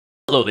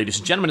Hello, ladies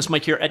and gentlemen, it's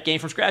Mike here at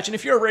Gamefromscratch, and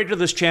if you're a regular to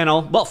this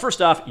channel, well, first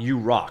off, you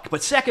rock.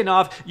 But second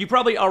off, you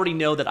probably already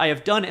know that I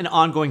have done an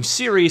ongoing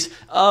series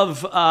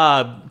of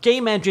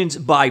game engines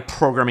by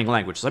programming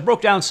languages. I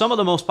broke down some of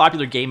the most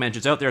popular game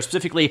engines out there.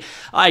 Specifically,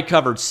 I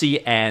covered C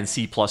and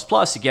C++.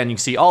 Again, you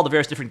can see all the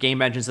various different game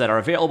engines that are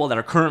available that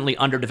are currently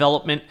under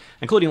development,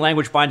 including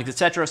language bindings,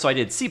 etc. So I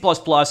did C++,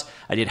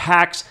 I did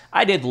Hacks,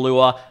 I did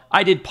Lua,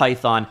 I did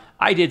Python,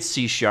 I did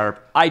C#,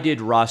 I did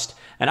Rust,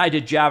 and I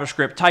did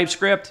JavaScript,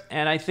 TypeScript,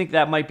 and I think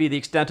that might be the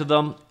extent of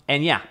them.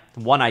 And yeah,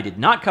 one I did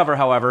not cover,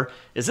 however,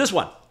 is this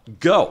one,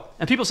 Go.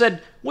 And people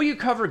said, will you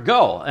cover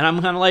Go? And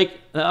I'm kind of like,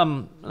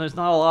 there's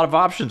not a lot of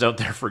options out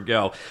there for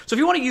Go. So if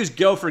you want to use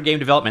Go for game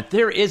development,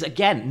 there is,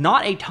 again,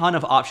 not a ton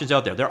of options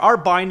out there. There are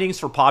bindings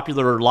for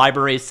popular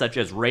libraries such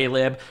as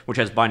Raylib, which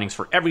has bindings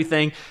for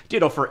everything,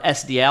 ditto for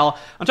SDL.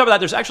 On top of that,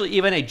 there's actually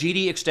even a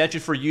GD extension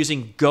for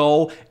using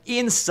Go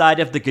inside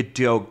of the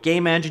Godot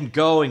game engine.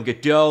 Go and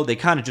Godot, they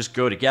kind of just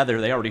go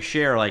together. They already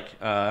share like,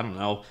 I don't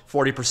know,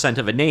 40%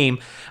 of a name.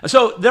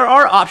 So there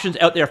are options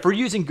out there for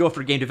using Go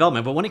for game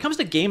development, but when it comes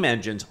to game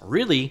engines,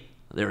 really,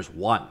 there's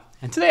one.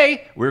 And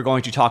today, we're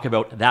going to talk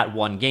about that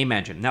one game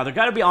engine. Now, I've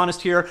got to be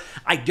honest here,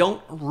 I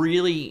don't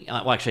really,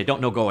 well, actually, I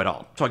don't know Go at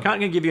all. So I'm kind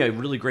of going to give you a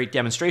really great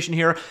demonstration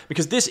here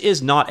because this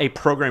is not a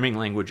programming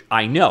language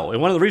I know.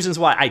 And one of the reasons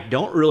why I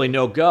don't really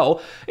know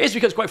Go is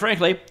because, quite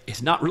frankly,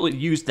 it's not really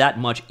used that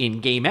much in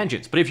game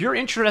engines. But if you're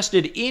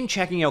interested in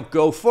checking out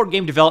Go for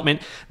game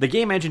development, the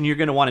game engine you're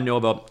going to want to know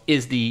about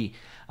is the,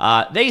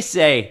 they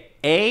say,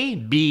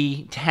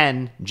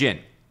 EbitEngine.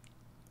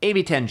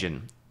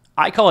 EbitEngine.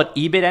 I call it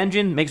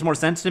EbitEngine, makes more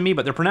sense to me,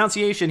 but their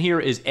pronunciation here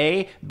is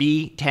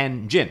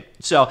EbitEngine.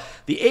 So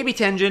the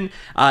EbitEngine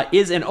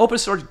is an open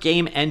source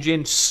game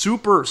engine,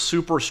 super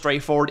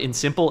straightforward and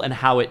simple in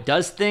how it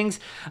does things.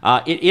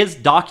 It is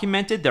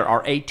documented. There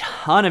are a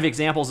ton of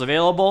examples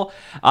available,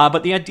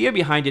 but the idea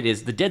behind it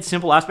is the dead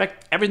simple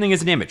aspect. Everything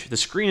is an image. The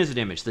screen is an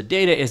image. The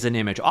data is an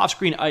image.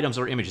 Off-screen items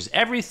are images.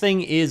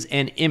 Everything is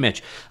an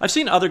image. I've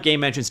seen other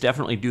game engines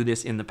definitely do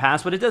this in the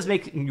past, but it does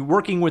make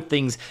working with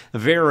things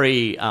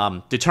very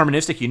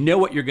deterministic. You know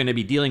what you're going to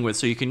be dealing with,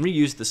 so you can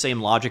reuse the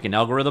same logic and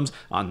algorithms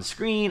on the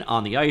screen,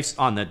 on the ice,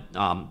 on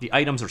the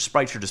items or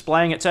sprites you're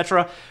displaying,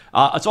 etc.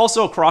 It's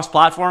also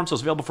cross-platform, so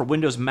it's available for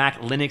Windows, Mac,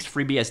 Linux,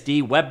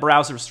 FreeBSD, web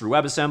browsers through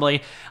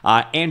WebAssembly,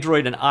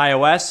 Android and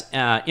iOS,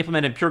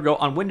 implemented Pure Go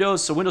on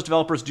Windows, so Windows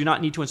developers do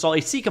not need to install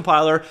a C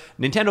compiler.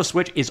 Nintendo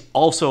Switch is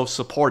also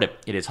supported.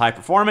 It is high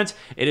performance,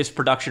 it is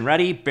production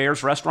ready.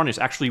 Bear's Restaurant is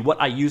actually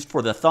what I used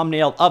for the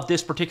thumbnail of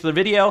this particular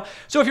video.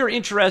 So if you're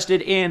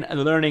interested in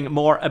learning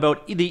more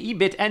about the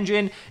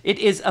EbitEngine, it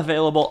is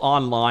available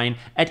online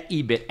at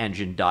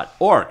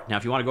ebitengine.org. Now,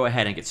 if you want to go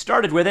ahead and get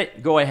started with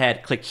it, go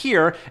ahead, click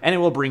here, and it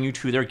will bring you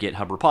to their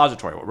GitHub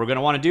repository. What we're going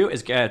to want to do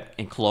is get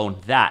and clone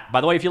that.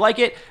 By the way, if you like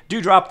it,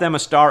 do drop them a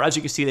star. As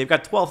you can see, they've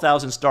got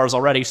 12,000 stars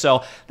already,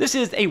 so this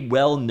is a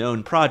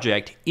well-known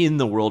project in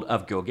the world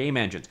of Go game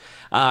engines.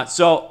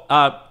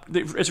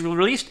 It's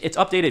released, it's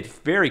updated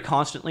very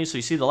constantly. So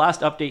you see the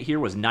last update here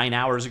was 9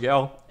 hours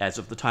ago as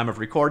of the time of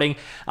recording.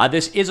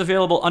 This is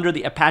available under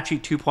the Apache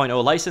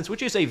 2.0 license,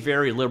 which is a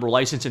very liberal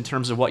license in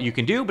terms of what you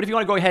can do. But if you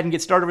want to go ahead and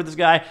get started with this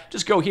guy,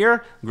 just go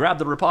here, grab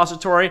the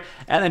repository,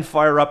 and then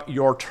fire up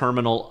your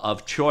terminal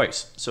of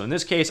choice. So in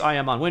this case, I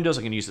am on Windows.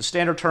 I can use the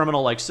standard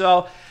terminal like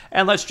so.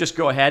 And let's just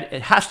go ahead.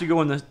 It has to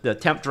go in the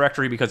temp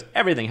directory because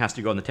everything has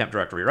to go in the temp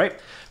directory, right?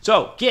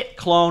 So git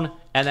clone,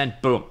 and then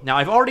boom. Now,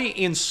 I've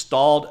already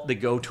installed the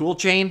Go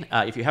toolchain.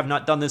 If you have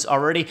not done this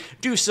already,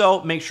 do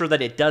so. Make sure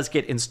that it does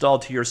get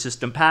installed to your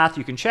system path.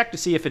 You can check to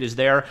see if it is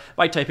there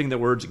by typing the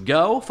words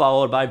Go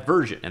followed by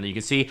version. And then you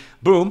can see,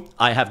 boom,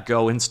 I have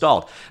Go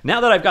installed.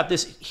 Now that I've got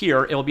this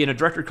here, it will be in a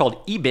directory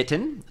called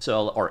Ebitin,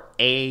 or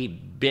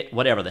A-bit,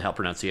 whatever the hell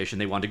pronunciation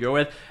they want to go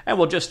with, and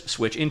we'll just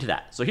switch into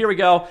that. So here we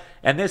go,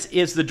 and this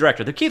is the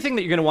directory. The key thing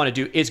that you're going to want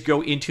to do is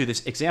go into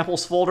this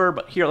examples folder,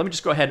 but here, let me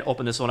just go ahead and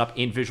open this one up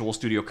in Visual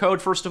Studio Code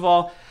first of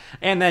all.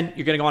 And then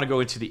you're going to want to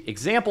go into the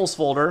examples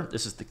folder.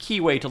 This is the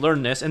key way to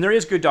learn this. And there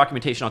is good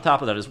documentation on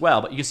top of that as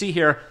well. But you can see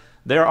here,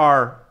 there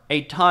are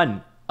a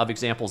ton of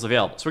examples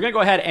available. So we're going to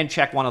go ahead and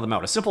check one of them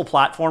out. A simple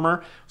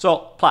platformer.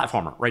 So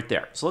platformer right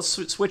there. So let's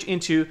switch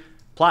into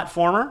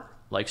platformer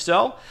like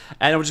so.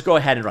 And we'll just go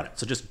ahead and run it.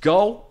 So just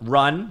go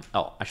run.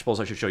 Oh, I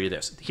suppose I should show you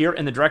this. Here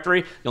in the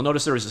directory, you'll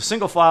notice there is a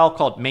single file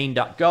called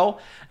main.go.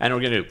 And we're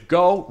going to do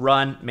go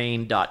run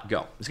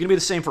main.go. It's going to be the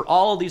same for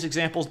all of these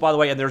examples, by the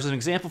way. And there's an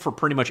example for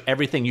pretty much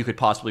everything you could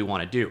possibly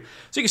want to do.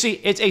 So you can see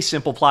it's a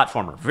simple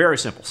platformer. Very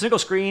simple. Single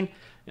screen.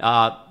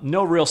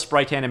 No real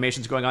sprite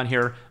animations going on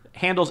here.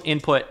 Handles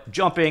input,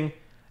 jumping.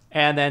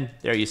 And then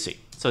there you see.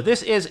 So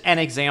this is an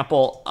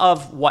example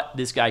of what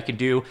this guy can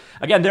do.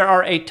 Again, there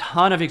are a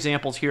ton of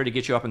examples here to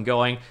get you up and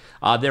going.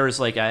 There is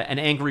like an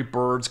Angry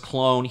Birds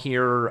clone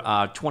here,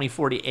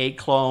 2048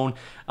 clone.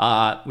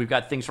 We've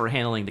got things for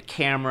handling the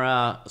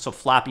camera. So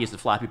Flappy is the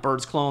Flappy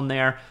Birds clone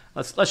there.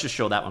 Let's just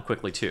show that one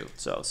quickly too.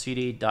 So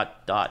cd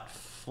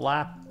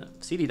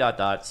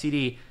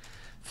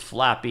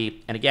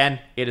Flappy, and again,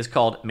 it is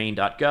called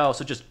main.go.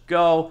 So just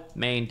go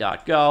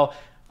main.go.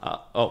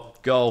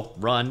 go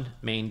run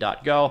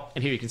main.go,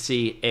 and here you can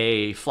see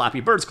a Flappy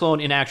Birds clone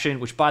in action,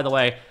 which, by the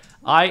way,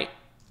 I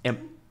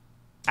am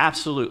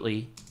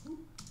absolutely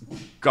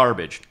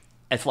garbage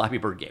at Flappy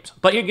Bird games.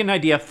 But you get an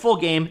idea, full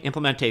game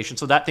implementation.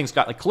 So that thing's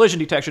got like collision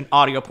detection,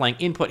 audio playing,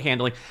 input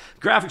handling,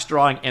 graphics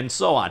drawing, and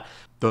so on.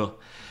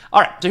 All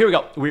right, so here we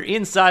go. We're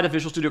inside of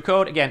Visual Studio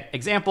Code. Again,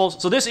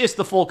 examples. So this is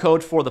the full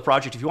code for the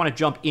project. If you want to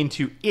jump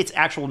into its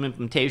actual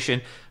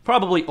implementation,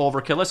 probably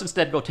overkill. Let's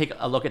instead go take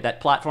a look at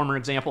that platformer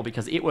example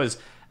because it was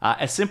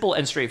as simple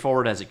and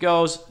straightforward as it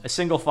goes. A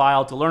single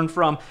file to learn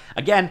from.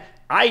 Again,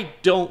 I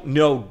don't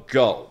know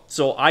Go,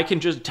 so I can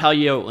just tell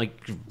you, like,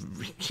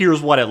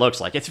 here's what it looks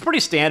like. It's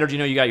pretty standard. You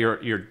know, you got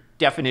your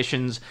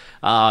definitions,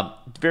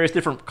 various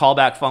different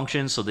callback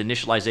functions, so the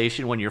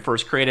initialization when you're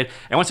first created.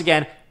 And once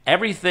again,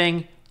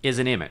 everything is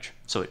an image.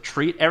 So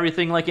treat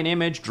everything like an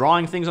image.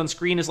 Drawing things on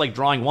screen is like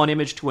drawing one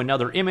image to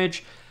another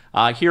image.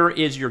 Here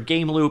is your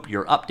game loop,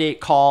 your update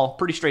call.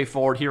 Pretty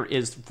straightforward. Here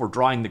is for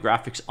drawing the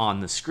graphics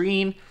on the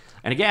screen.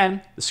 And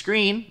again, the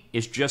screen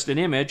is just an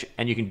image,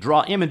 and you can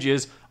draw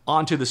images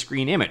onto the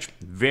screen image.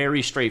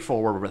 Very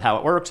straightforward with how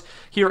it works.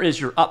 Here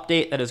is your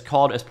update that is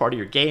called as part of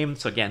your game.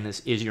 So again, this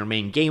is your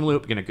main game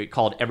loop. You're going to get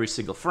called every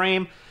single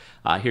frame.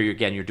 Here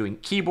again, you're doing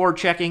keyboard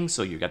checking,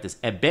 so you've got this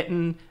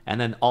EbitEngine,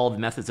 and then all of the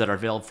methods that are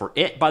available for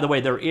it. By the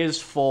way, there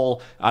is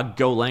full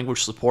Go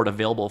language support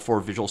available for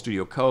Visual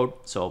Studio Code,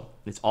 so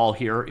it's all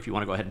here if you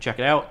want to go ahead and check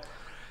it out.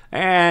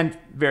 And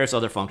various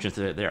other functions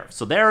that are there.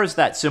 So there is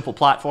that simple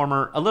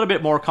platformer. A little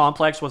bit more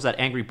complex was that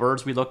Angry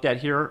Birds we looked at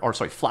here, or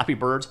sorry, Flappy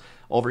Birds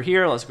over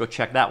here. Let's go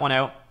check that one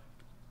out.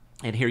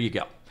 And here you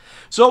go.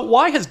 So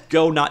why has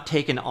Go not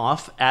taken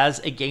off as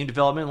a game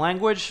development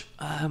language?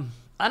 I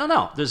don't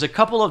know. There's a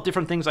couple of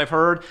different things I've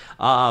heard.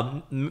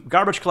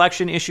 Garbage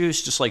collection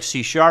issues, just like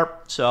C#.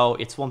 So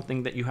it's one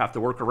thing that you have to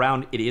work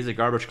around. It is a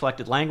garbage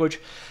collected language.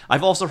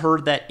 I've also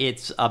heard that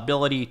its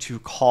ability to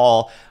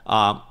call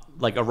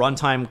like a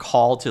runtime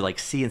call to like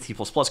C and C++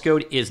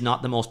 code is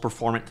not the most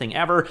performant thing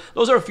ever.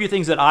 Those are a few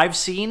things that I've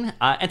seen.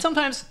 And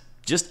sometimes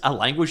just a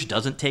language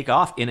doesn't take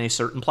off in a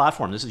certain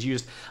platform. This is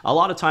used a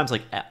lot of times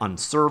like on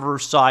server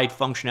side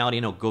functionality.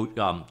 You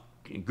know,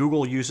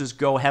 Google uses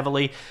Go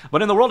heavily,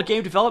 but in the world of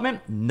game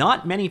development,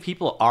 not many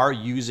people are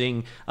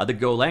using the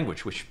Go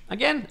language, which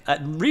again,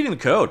 reading the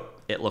code,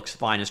 it looks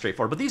fine and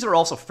straightforward, but these are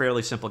also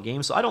fairly simple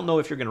games, so I don't know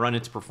if you're going to run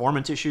into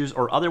performance issues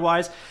or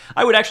otherwise.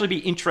 I would actually be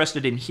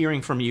interested in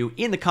hearing from you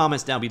in the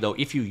comments down below.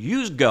 If you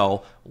use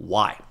Go,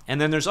 why?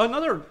 And then there's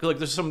another, like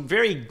there's some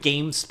very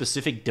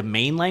game-specific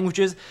domain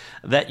languages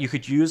that you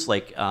could use,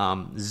 like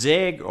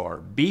Zig or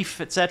Beef,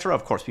 etc.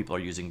 Of course, people are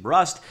using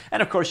Rust,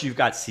 and of course, you've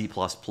got C++,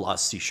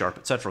 C#,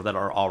 etc. that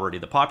are already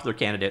the popular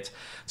candidates.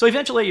 So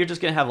eventually, you're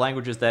just going to have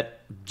languages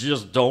that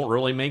just don't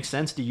really make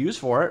sense to use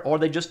for it, or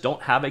they just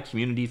don't have a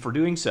community for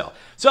doing so.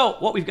 So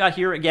what we've got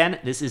here, again,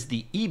 this is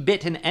the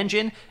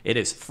EbitEngine. It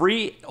is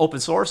free, open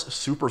source,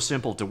 super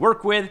simple to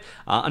work with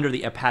under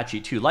the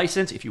Apache 2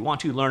 license. If you want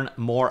to learn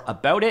more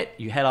about it,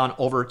 you head on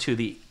over to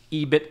the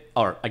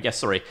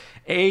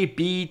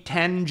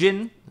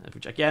EbitEngine,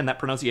 which again, that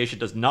pronunciation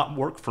does not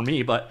work for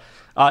me, but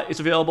it's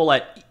available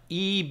at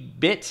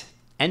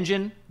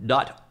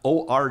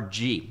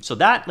EbitEngine.org. So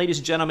that, ladies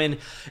and gentlemen,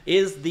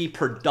 is the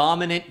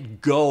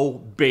predominant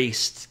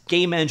Go-based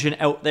game engine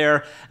out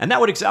there, and that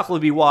would exactly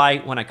be why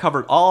when I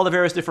covered all the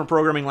various different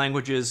programming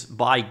languages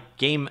by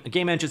game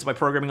engines by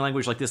programming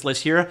language like this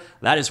list here,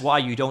 that is why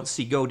you don't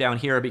see Go down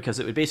here, because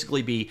it would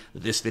basically be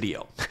this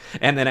video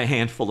and then a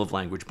handful of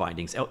language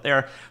bindings out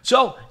there.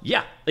 So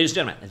yeah, ladies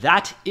and gentlemen,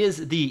 that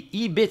is the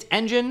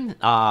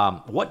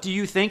EbitEngine. What do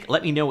you think?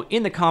 Let me know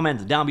in the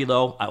comments down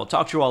below. I will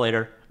talk to you all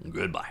later.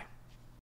 Goodbye.